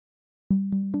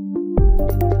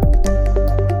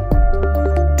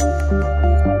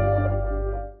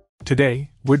Today,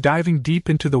 we're diving deep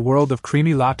into the world of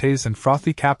creamy lattes and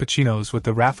frothy cappuccinos with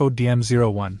the Rafow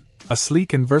DM01, a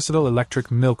sleek and versatile electric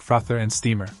milk frother and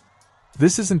steamer.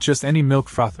 This isn't just any milk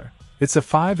frother, it's a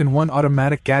 5-in-1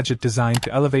 automatic gadget designed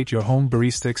to elevate your home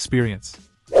barista experience.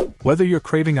 Whether you're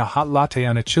craving a hot latte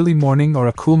on a chilly morning or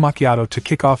a cool macchiato to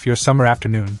kick off your summer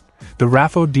afternoon, the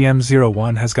Rafow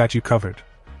DM01 has got you covered.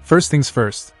 First things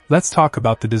first, let's talk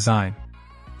about the design.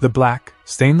 The black,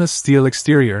 stainless steel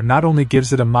exterior not only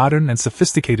gives it a modern and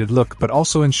sophisticated look but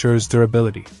also ensures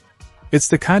durability. It's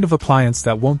the kind of appliance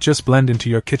that won't just blend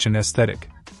into your kitchen aesthetic,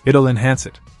 it'll enhance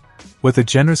it. With a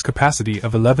generous capacity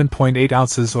of 11.8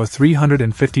 ounces or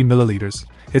 350 milliliters,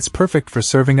 it's perfect for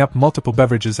serving up multiple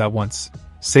beverages at once,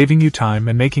 saving you time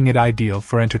and making it ideal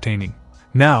for entertaining.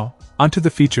 Now, onto the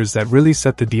features that really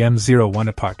set the DM01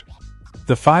 apart.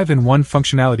 The 5-in-1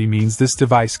 functionality means this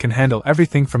device can handle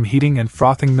everything from heating and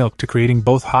frothing milk to creating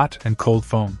both hot and cold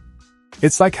foam.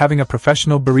 It's like having a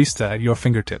professional barista at your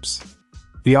fingertips.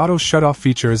 The auto shut-off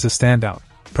feature is a standout,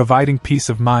 providing peace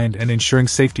of mind and ensuring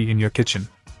safety in your kitchen.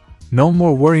 No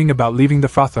more worrying about leaving the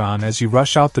frother on as you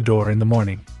rush out the door in the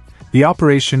morning. The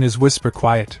operation is whisper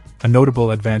quiet, a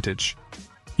notable advantage.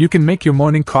 You can make your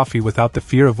morning coffee without the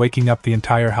fear of waking up the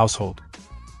entire household.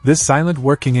 This silent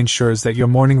working ensures that your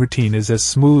morning routine is as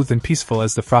smooth and peaceful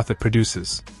as the froth it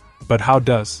produces. But how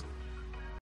does?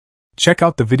 Check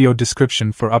out the video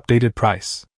description for updated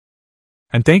price.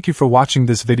 And thank you for watching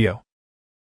this video.